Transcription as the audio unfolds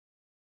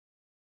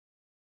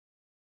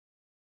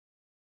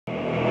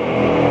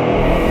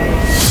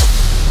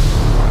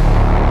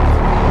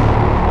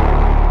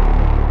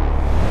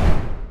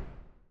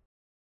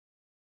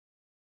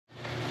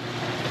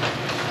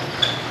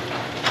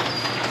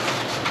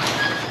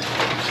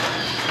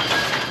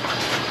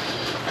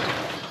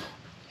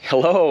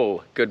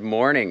Hello, good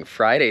morning,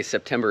 Friday,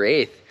 September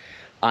 8th.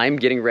 I'm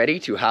getting ready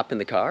to hop in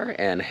the car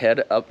and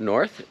head up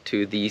north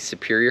to the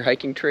Superior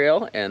Hiking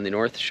Trail and the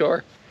North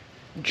Shore.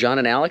 John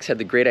and Alex had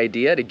the great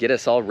idea to get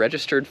us all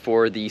registered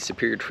for the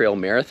Superior Trail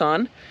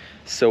Marathon.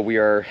 So we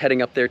are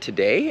heading up there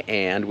today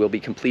and we'll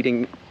be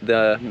completing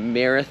the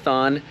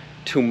marathon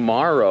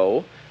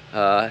tomorrow,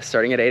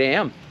 starting at 8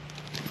 a.m.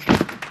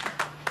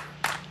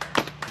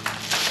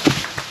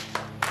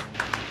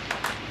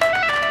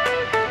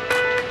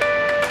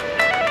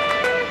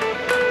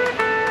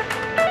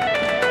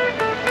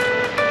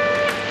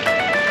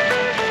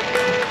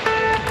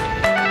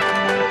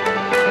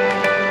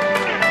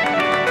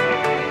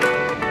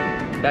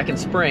 Back in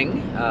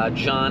spring,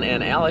 John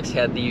and Alex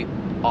had the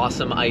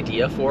awesome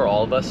idea for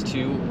all of us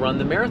to run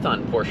the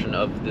marathon portion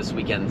of this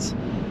weekend's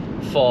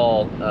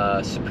fall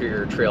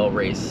Superior Trail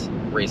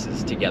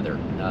races together,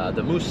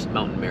 the Moose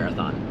Mountain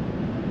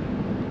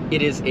Marathon.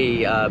 It is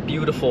a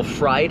beautiful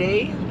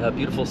Friday, a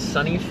beautiful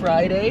sunny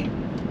Friday.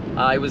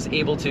 I was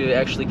able to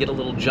actually get a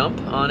little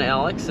jump on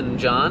Alex and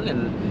John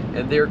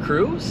and their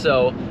crew,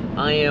 so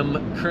I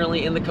am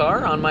currently in the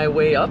car on my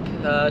way up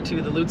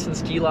to the Lutsen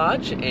Ski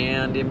Lodge,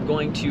 and am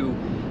going to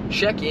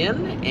check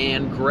in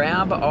and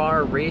grab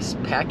our race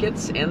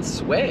packets and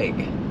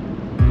swag.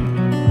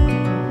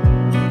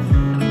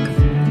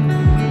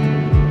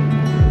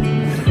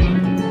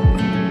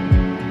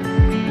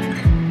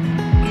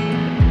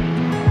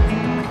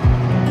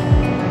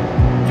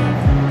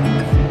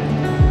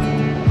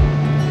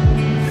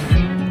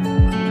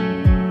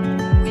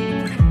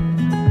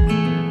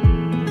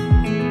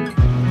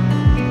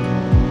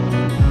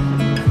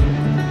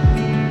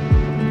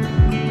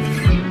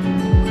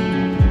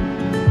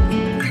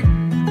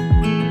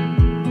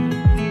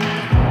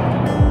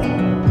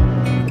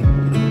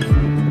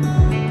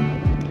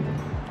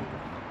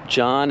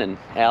 John and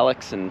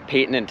Alex and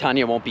Peyton and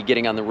Tanya won't be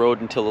getting on the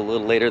road until a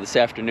little later this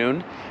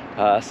afternoon,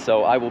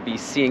 so I will be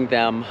seeing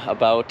them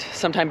about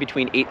sometime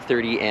between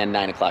 8:30 and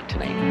 9 o'clock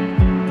tonight.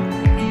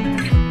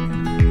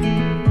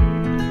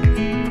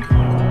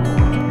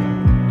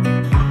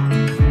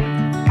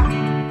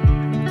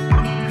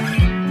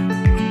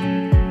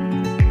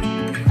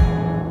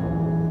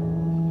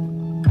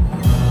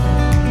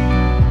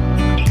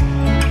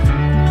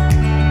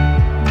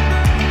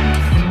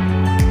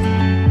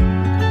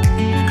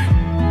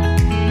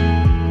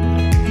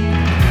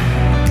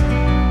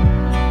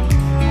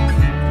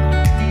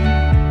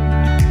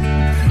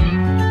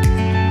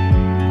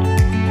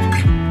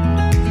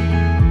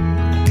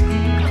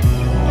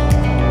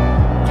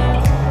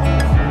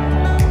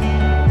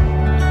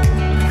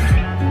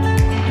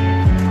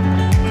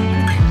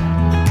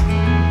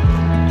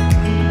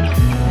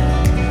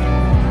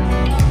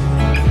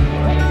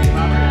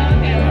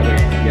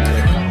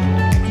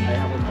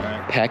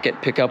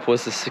 Packet pickup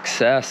was a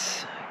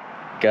success.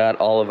 Got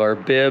all of our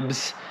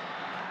bibs,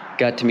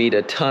 got to meet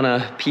a ton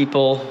of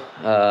people.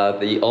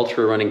 The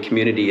ultra running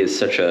community is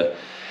such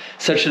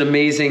an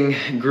amazing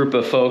group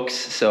of folks.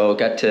 So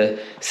got to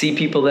see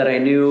people that I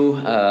knew,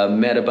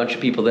 met a bunch of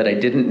people that I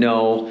didn't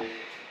know,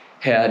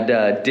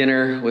 had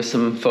dinner with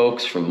some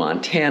folks from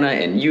Montana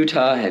and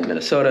Utah and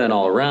Minnesota and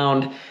all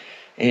around,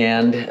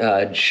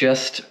 and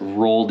just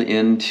rolled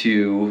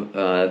into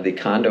the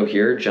condo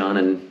here. John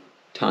and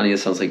Tanya,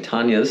 sounds like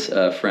Tanya's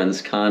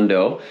friend's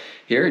condo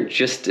here.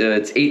 Just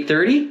it's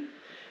 8:30.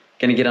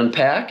 Gonna get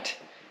unpacked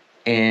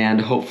and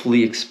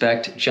hopefully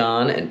expect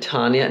John and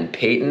Tanya and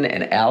Peyton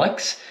and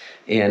Alex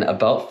in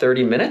about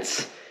 30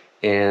 minutes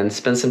and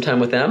spend some time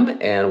with them.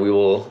 And we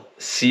will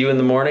see you in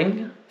the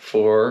morning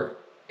for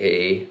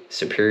a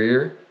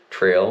Superior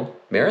Trail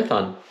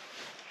Marathon.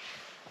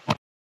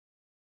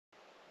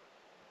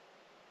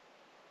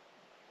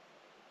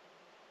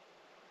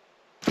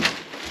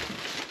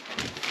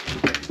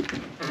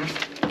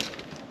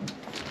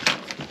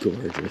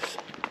 Gorgeous.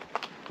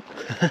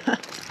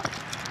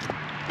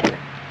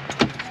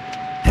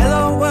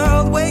 Hello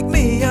world, wake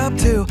me up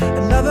to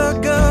another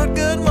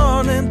good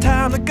morning,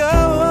 time to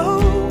go.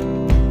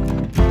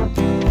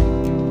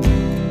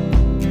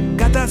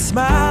 Got that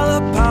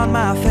smile upon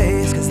my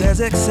face, 'cause there's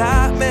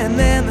excitement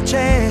in the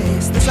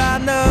chase, this I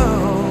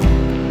know.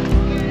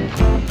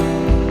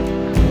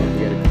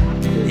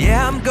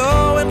 Yeah, I'm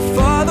going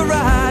for the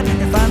ride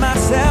and find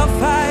myself,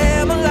 I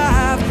am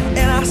alive,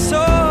 and I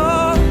soar.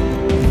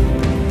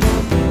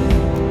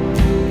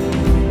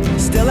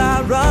 Still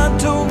I run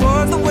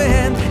towards the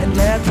wind and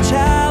let the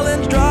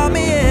challenge draw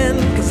me in,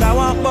 'cause I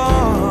want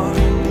more.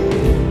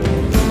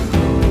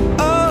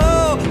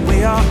 Oh,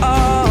 we are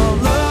all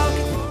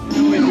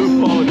looking. We move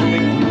forward with a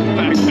big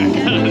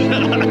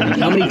backpack.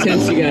 How many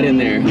tents you got in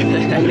there?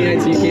 How many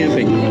nights are you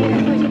camping?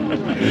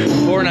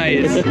 4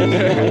 nights.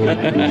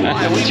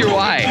 Why? What's your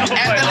why?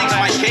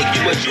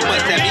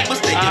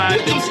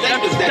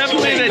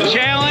 Definitely the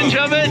challenge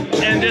of it,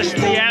 and just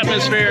the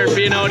atmosphere,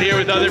 being out here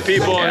with other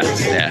people.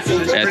 Yeah,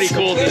 It's pretty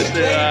cool just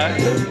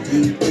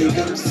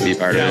to be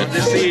part of it.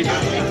 to see.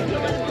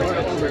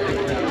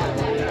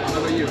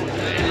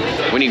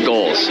 We need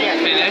goals.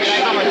 Finish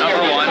number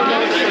 1.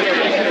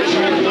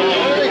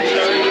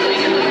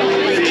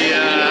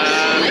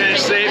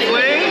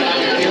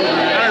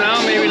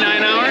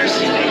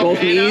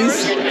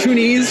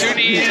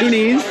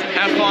 Goonies.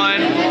 Have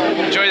fun.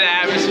 Enjoy the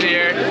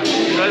atmosphere.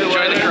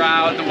 Enjoy the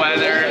crowd, the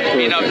weather,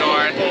 being up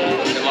north.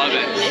 I love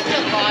it.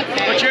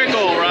 What's your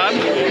goal, Rob?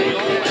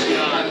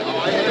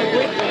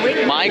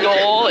 My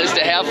goal is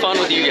to have fun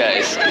with you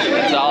guys.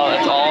 That's all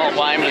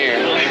why I'm here.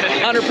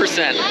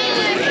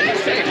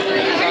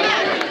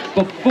 100%.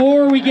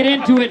 Before we get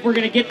into it, we're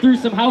going to get through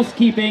some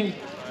housekeeping.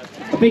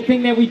 A big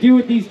thing that we do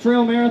with these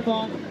trail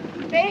marathons.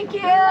 Thank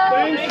you.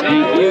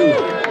 Thank you.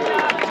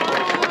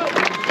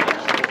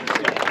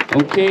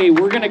 Okay,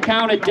 we're going to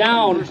count it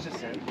down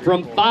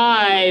from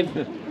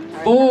 5,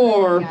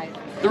 4,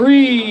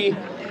 3,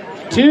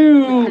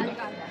 2.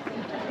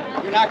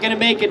 You're not going to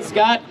make it,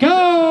 Scott.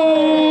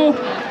 Go!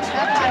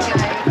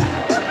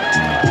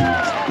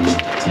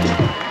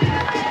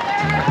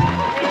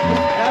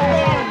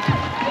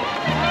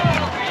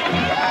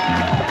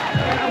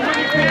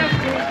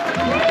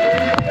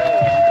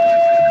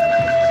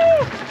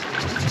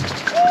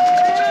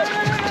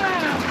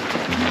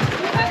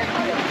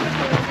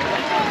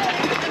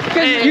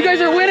 You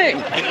guys are winning.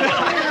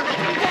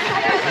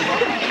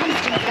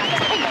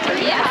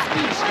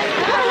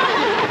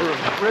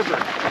 River.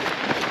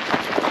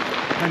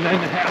 And then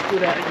after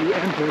that you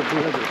enter the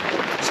river.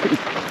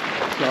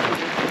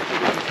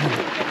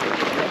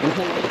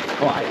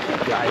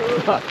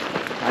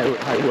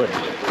 I would. A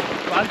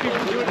lot of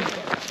people do it.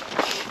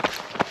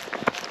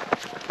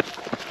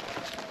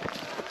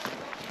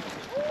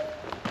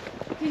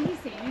 Did he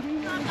say anything?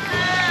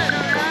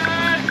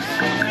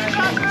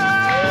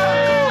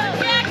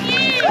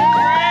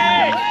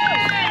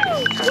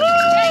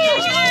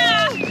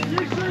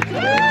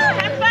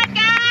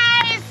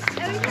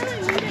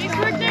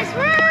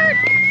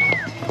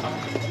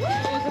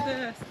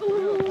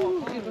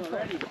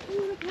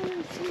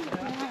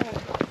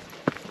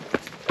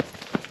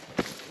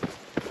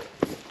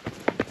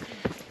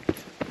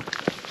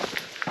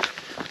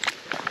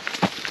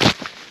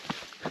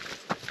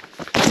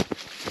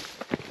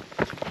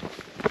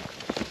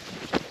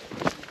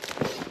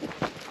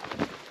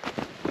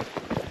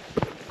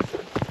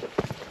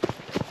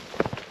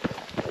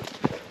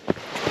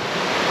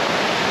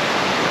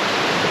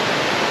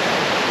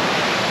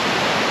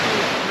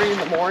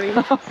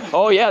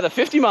 Oh yeah, the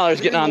 50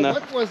 miler's getting on the.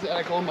 What was that?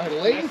 Like on my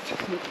late?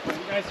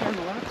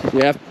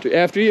 Yeah,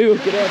 after you.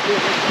 Get after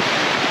it.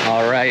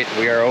 All right,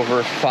 we are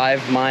over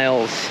 5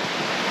 miles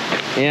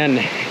in,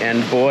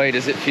 and boy,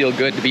 does it feel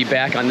good to be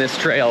back on this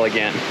trail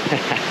again.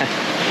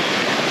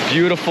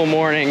 Beautiful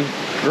morning,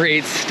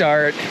 great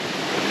start.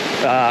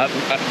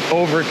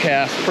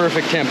 Overcast,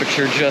 perfect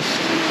temperature, just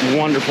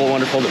wonderful,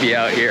 wonderful to be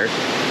out here.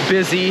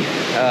 Busy,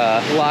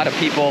 a lot of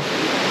people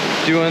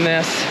doing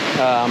this.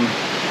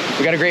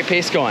 We got a great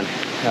pace going.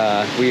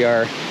 We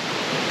are a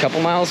couple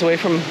miles away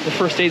from the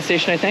first aid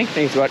station, I think. I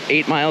think it's about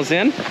 8 miles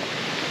in.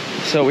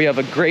 So we have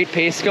a great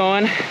pace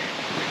going.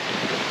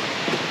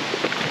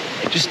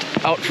 Just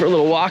out for a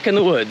little walk in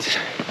the woods.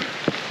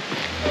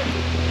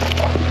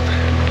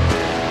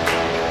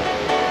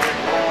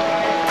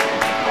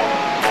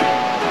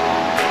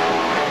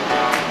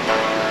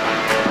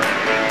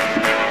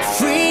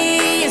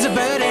 Free as a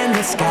bird in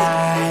the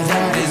sky,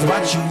 that is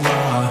what you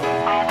are.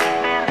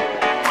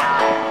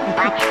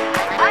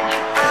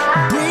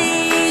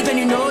 Breathe and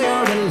you know you're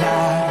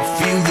alive.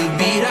 Feel the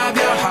beat of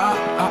your heart.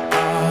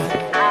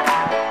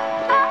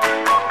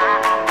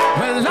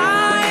 Well,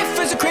 life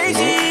is a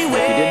crazy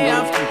way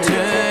of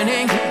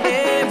turning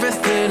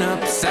everything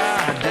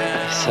upside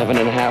down.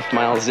 7.5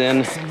 miles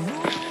in.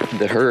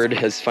 The herd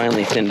has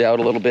finally thinned out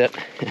a little bit.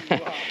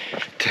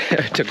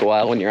 It took a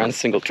while when you're on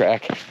single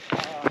track.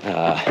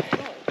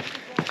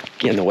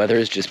 Again, the weather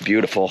is just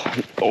beautiful.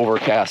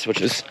 Overcast,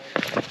 which is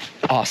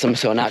awesome,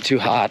 so not too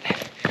hot.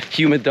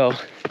 Humid though,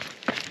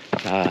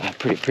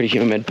 pretty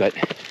humid, but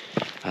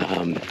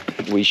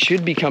we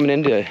should be coming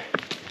into,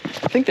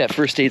 I think that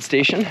first aid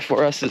station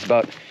for us is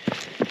about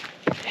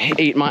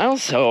 8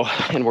 miles, so,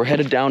 and we're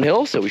headed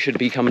downhill, so we should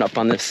be coming up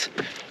on this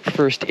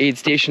first aid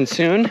station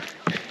soon,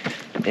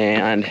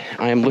 and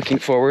I am looking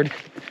forward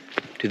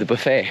to the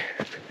buffet.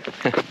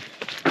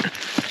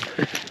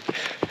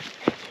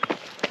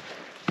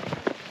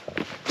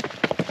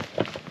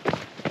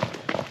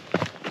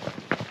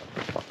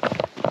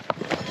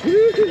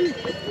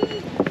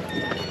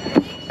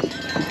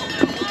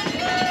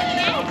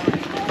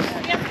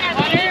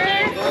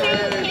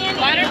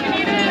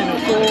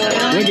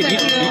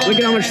 Look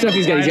at how much stuff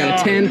he's got. He's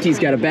got a tent, he's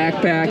got a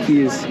backpack,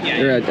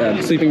 or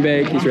a sleeping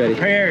bag, he's ready.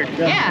 Prepared.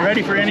 Yeah.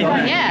 Ready for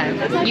anything.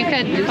 Yeah, you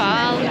could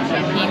fall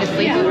if you need to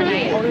sleep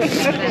overnight.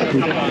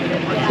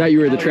 Thought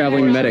you were the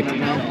traveling medic. It's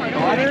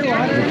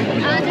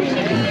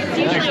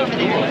usually over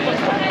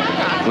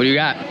there. What do you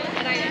got?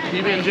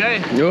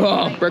 PB&J.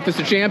 Oh,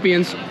 breakfast of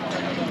champions.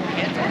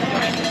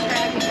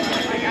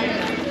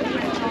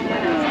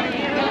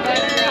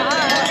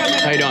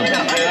 How you doing?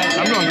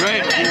 I'm doing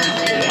great.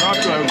 We're off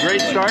to a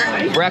great start.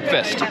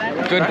 Breakfast.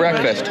 Good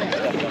breakfast.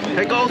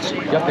 Pickles?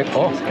 Yeah,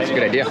 pickles. That's a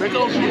good idea.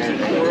 Pickles?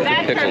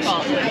 Pickles.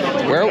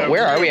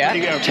 Where are we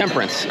at?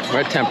 Temperance.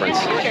 We're at Temperance.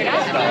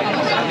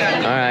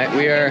 All right,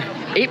 we are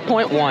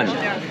 8.1.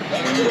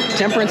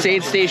 Temperance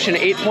aid station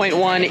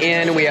 8.1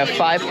 in. We have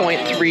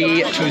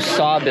 5.3 to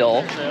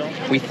Sawbill.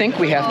 We think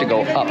we have to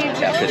go up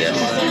after this.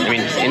 I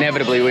mean,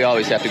 inevitably, we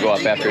always have to go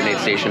up after an aid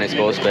station, I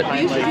suppose, but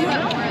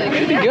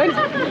should be good.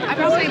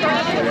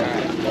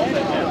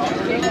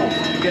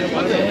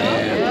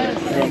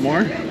 You want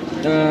more?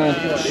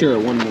 Sure,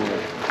 one more.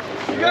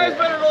 You guys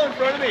better roll in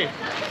front of me.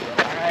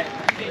 Alright,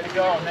 need to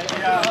go.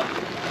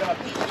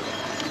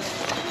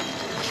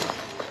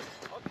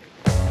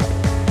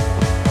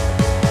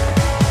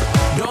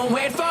 Don't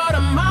wait for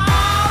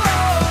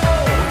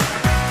tomorrow.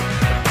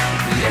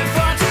 Live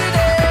for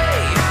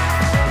today.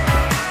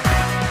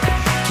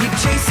 Keep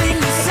chasing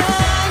the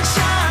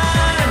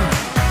sunshine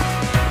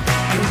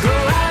and go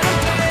out and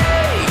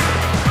play.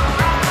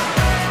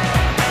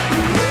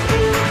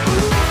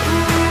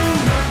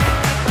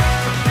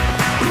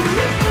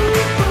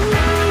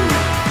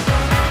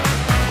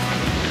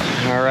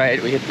 All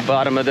right, we hit the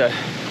bottom of the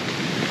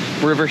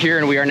river here,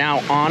 and we are now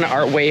on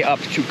our way up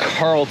to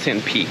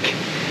Carlton Peak.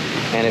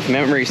 And if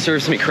memory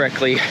serves me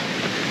correctly,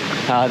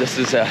 this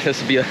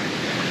will be a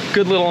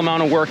good little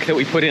amount of work that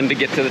we put in to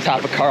get to the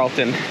top of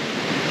Carlton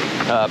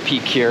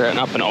Peak here and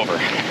up and over.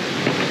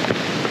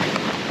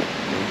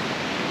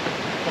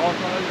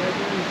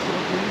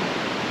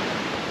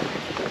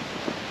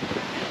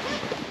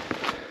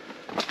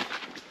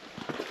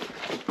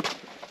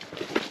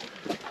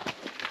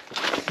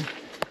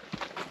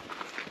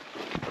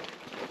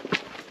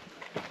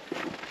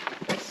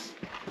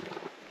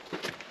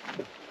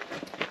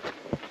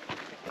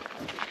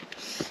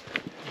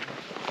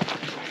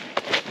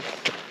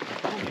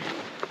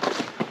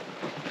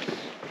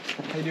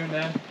 How you doing,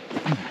 Dan?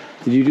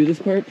 Did you do this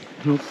part?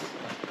 Nope.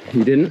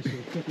 You didn't?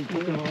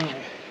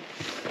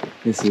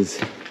 This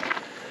is...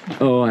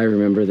 Oh, I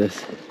remember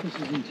this. This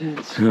is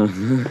intense. I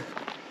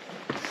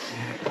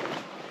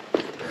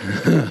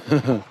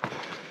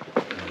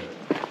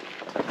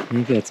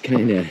think that's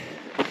kind of...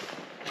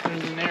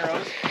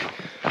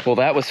 Well,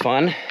 that was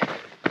fun.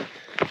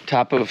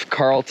 Top of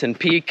Carlton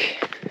Peak.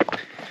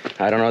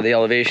 I don't know the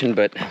elevation,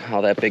 but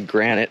all that big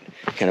granite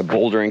kind of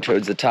bouldering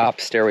towards the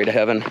top, stairway to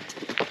heaven.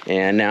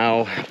 And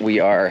now we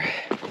are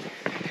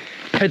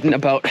heading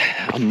about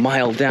a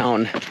mile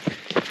down.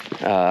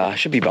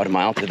 Should be about a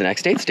mile to the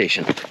next aid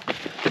station.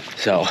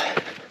 So,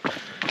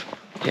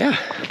 yeah.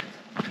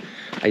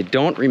 I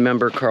don't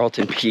remember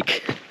Carlton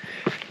Peak.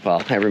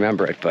 Well, I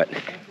remember it, but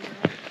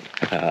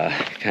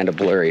kind of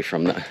blurry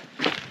from the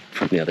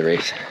other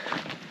race.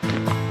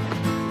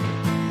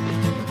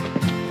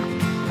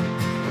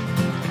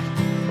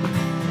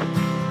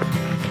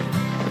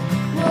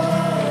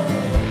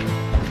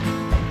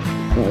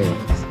 Oh yeah.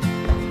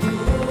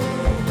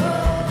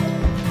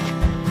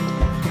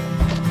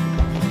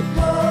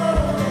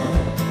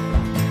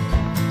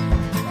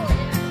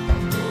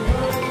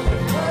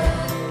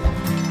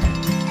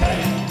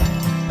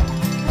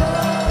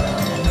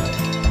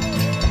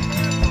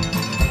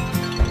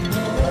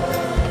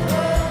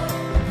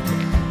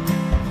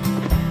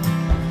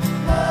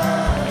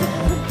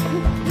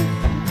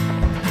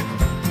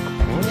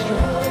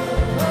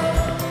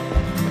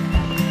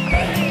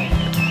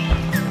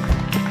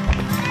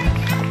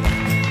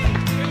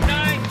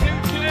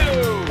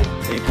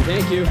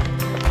 Thank you.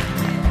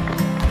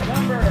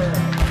 Number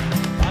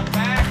on the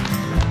back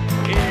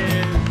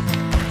is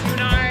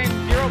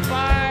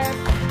 2905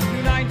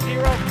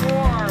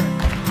 2904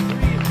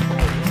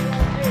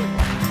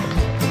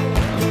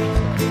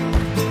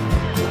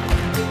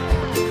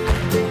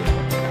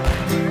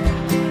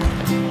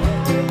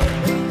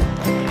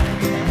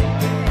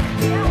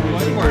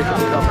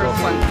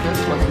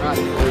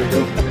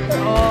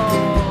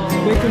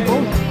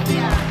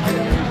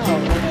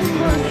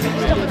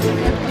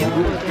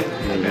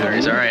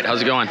 Batteries, all right,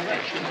 how's it going?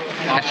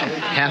 Halfway,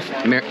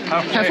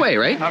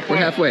 right? Halfway.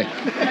 We're halfway.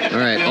 All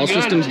right, all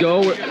systems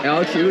go.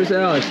 Alex, here's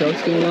Alex.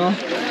 Alex doing well?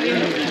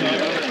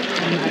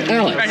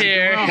 Alex. Right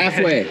here.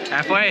 Halfway.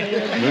 Halfway. All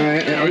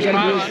right. All we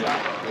gotta do is...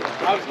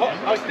 I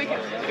was thinking.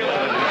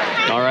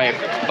 All right,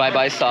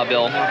 bye-bye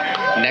Sawbill.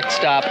 Next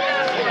stop,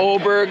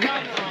 Oberg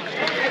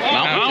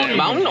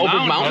Mountain?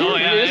 Oberg Mountain? Oh,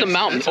 yeah, It is a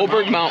mountain.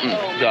 Oberg Mountain.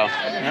 So,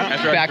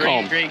 That's our back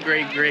home. great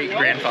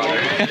grandfather.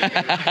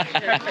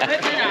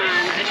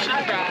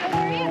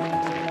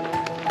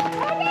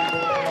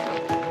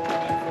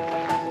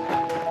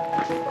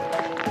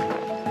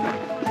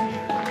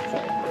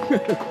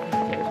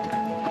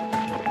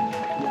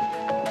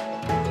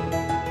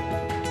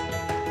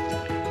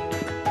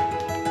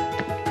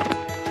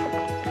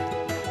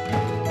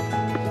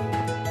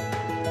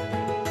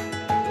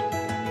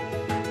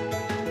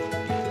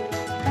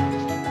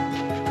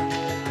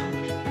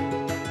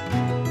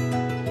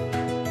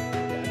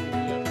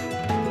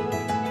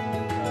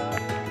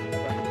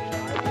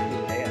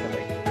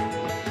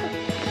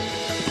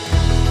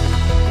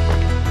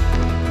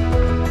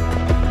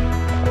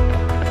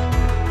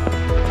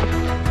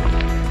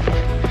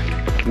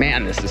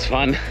 Man, this is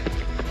fun.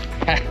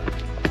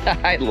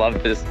 I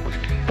love this.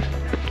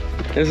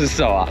 This is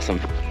so awesome.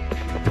 Look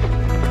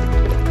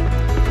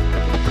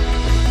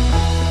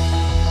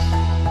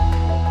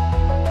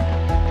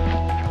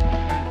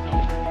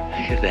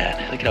at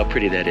that. Look at how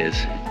pretty that is.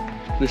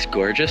 Isn't this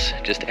gorgeous?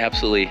 Just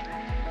absolutely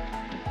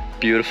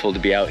beautiful to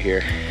be out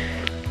here.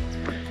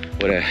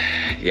 What a,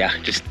 yeah,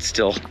 just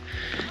still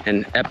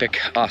an epic,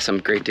 awesome,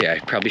 great day. I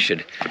probably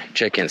should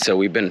check in. So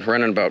we've been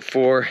running about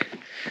four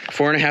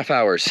and a half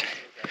hours.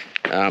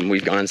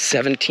 We've gone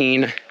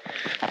 17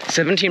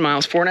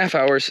 miles, 4.5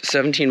 hours,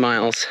 17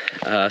 miles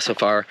so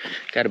far.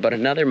 Got about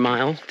another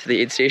mile to the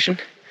aid station.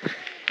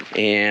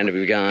 And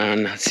we've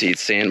gone, let's see,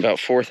 it's saying about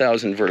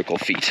 4,000 vertical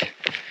feet.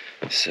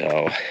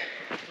 So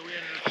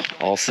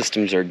all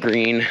systems are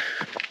green.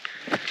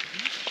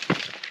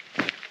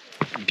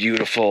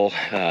 Beautiful.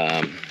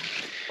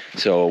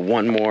 So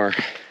one more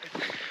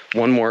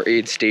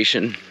aid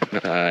station,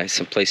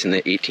 someplace in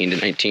the 18 to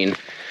 19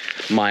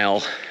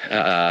 mile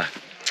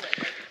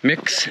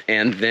mix,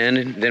 and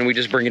then we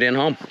just bring it in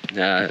home.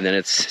 Then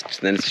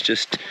it's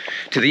just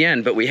to the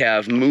end. But we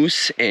have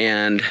Moose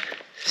and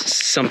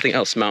something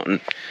else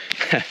mountain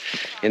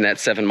in that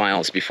 7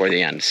 miles before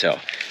the end, so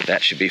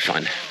that should be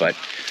fun. But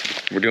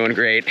we're doing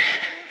great.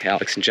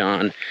 Alex and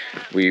John,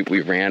 we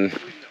ran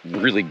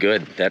really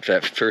good. That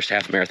first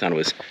half marathon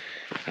was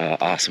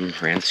awesome.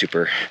 Ran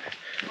super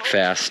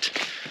fast,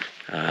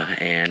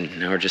 and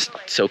now we're just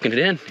soaking it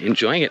in,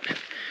 enjoying it,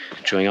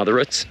 enjoying all the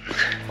routes.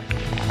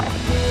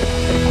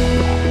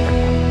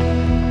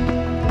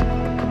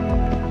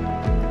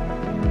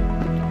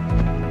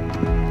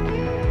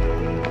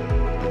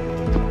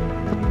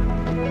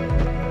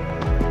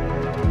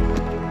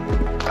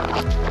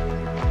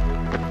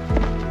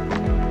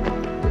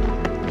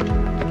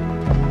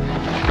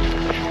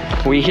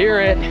 We hear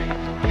it.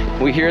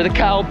 We hear the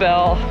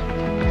cowbell.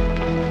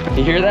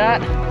 You hear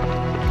that?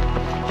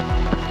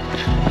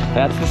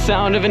 That's the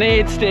sound of an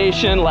aid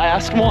station.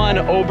 Last one,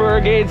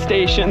 Oberg aid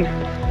station.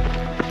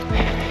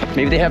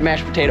 Maybe they have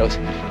mashed potatoes.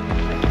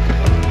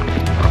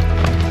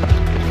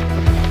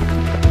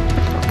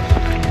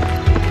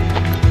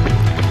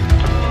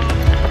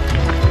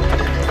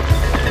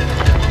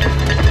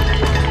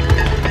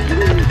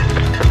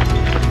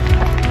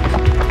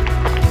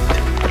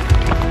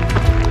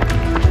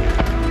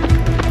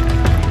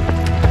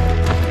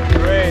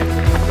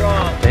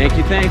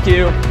 Thank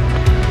you.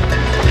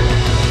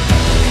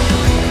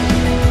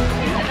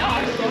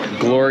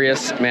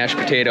 Glorious mashed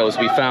potatoes.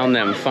 We found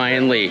them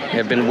finally.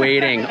 Have been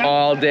waiting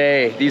all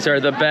day. These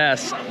are the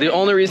best. The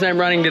only reason I'm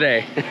running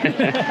today.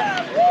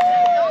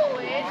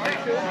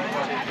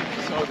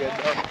 So good.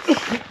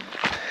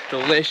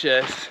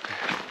 Delicious.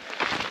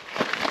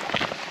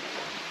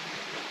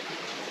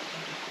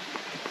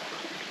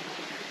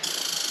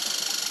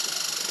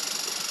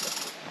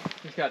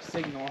 He's got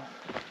signal.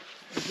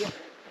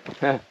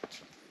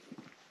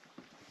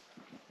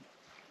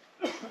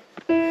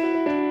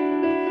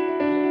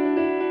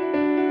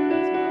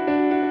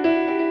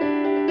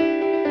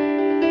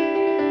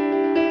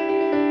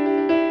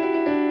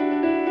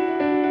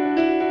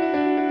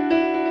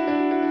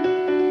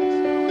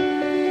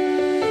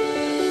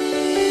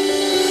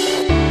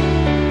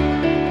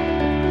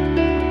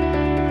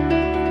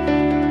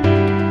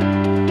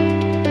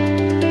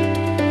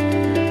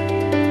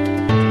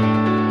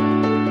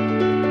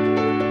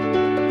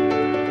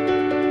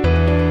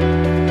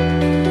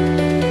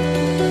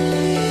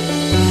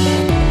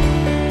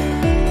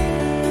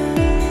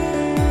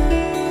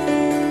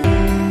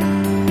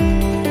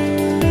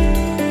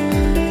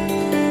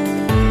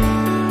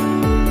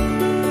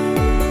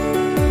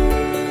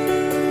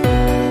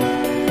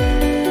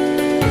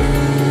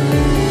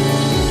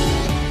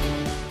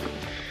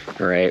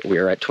 All right, we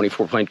are at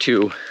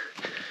 24.2,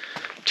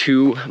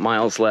 2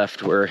 miles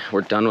left. We're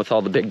done with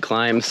all the big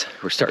climbs.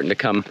 We're starting to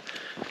come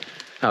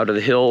out of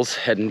the hills,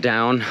 heading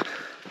down.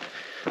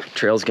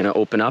 Trail's gonna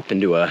open up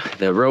into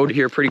the road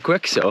here pretty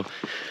quick, so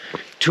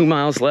 2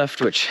 miles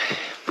left, which,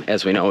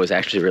 as we know, is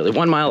actually really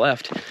 1 mile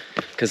left,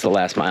 because the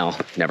last mile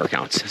never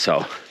counts.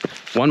 So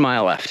 1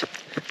 mile left.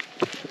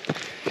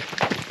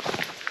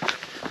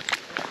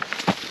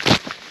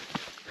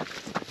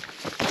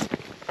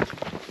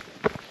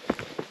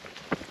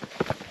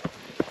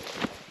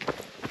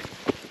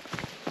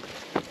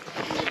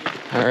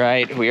 All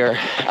right, we are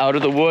out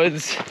of the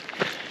woods.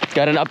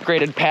 Got an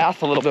upgraded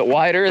path, a little bit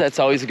wider. That's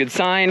always a good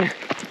sign.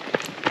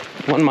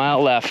 1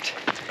 mile left.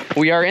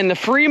 We are in the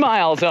free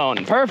mile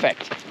zone.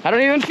 Perfect. I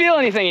don't even feel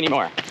anything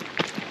anymore.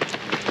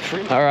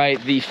 All right,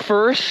 the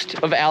first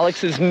of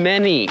Alex's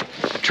many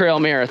trail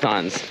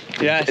marathons.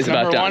 Yes, is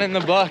about number done. 1 in the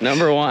book.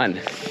 Number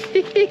 1.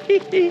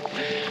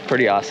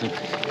 Pretty awesome.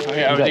 Oh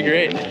yeah, it would be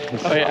great.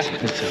 Oh yeah.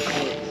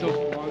 So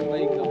long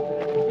leg though.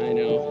 I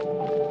know.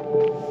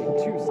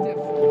 Too stiff.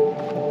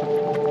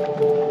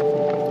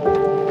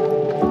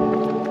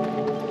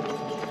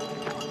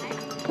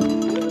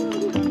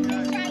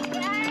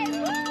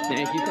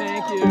 Thank you,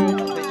 thank you.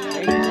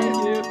 Thank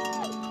you.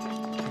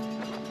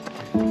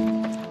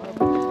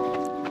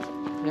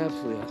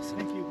 Absolutely awesome.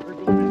 Thank you for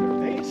going in their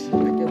face.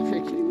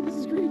 This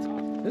is great.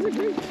 This is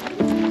great.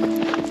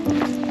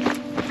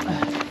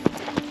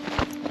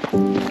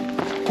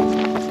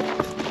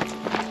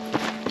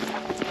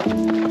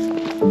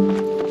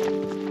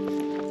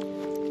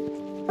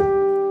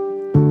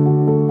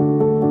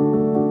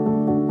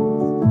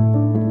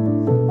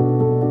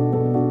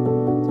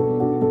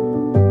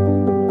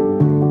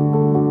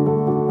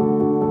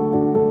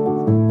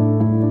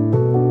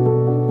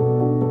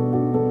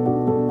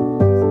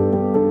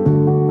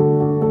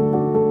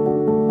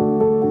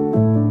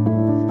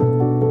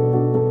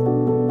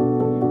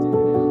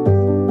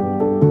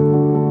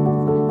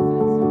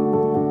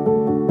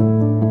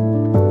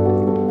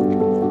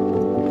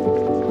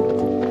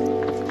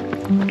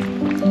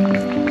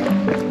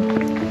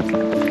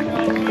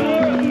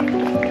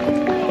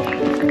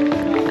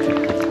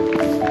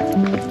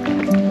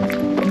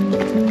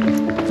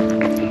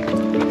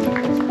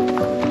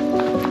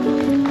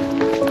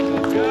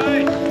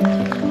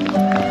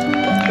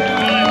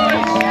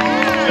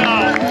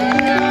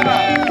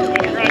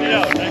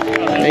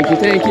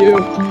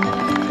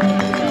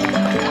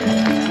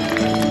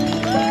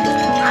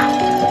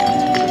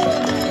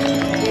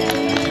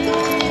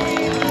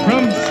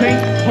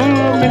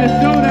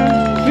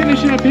 Minnesota,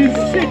 finishing up his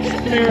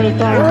 6th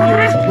marathon here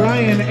is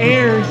Brian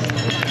Ayers.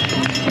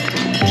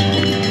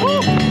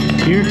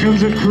 Here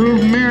comes a crew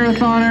of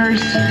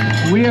marathoners.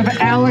 We have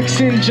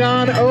Alex and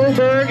John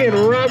Oberg and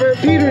Robert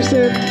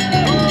Peterson.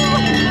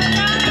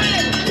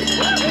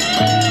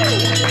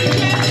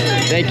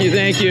 Thank you,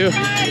 thank you.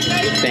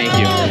 Thank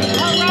you.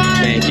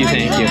 Thank you,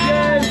 thank you.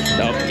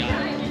 Nope.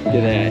 Look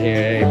at that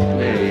here.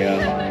 There you go.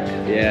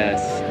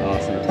 Yes,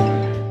 awesome.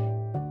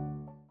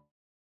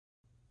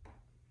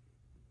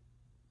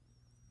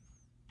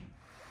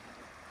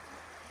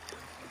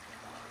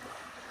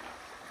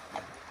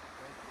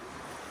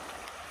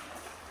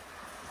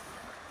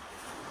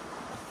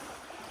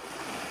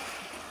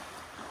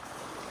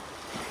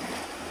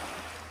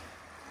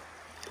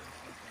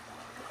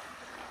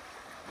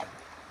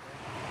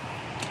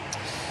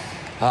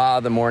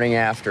 The morning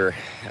after,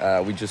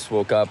 we just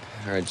woke up,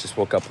 or I just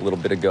woke up a little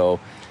bit ago,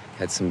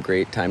 had some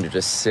great time to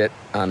just sit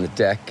on the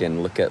deck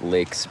and look at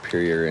Lake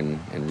Superior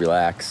and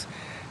relax.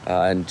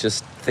 And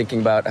just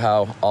thinking about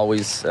how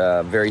always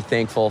very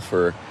thankful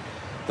for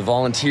the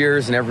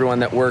volunteers and everyone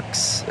that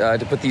works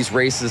to put these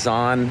races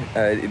on.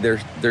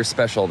 They're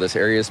special. This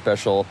area is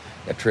special.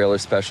 That trail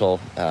is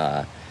special.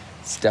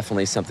 It's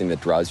definitely something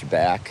that draws you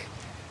back.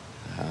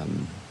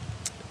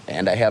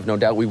 And I have no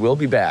doubt we will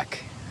be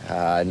back.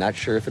 Not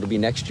sure if it'll be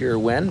next year or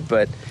when,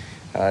 but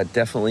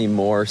definitely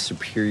more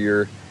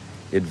Superior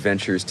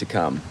adventures to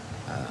come.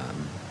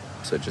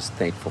 So just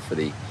thankful for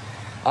the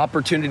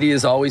opportunity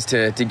as always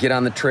to get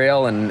on the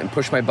trail and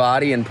push my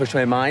body and push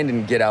my mind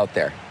and get out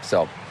there.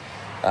 So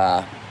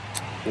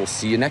we'll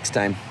see you next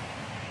time.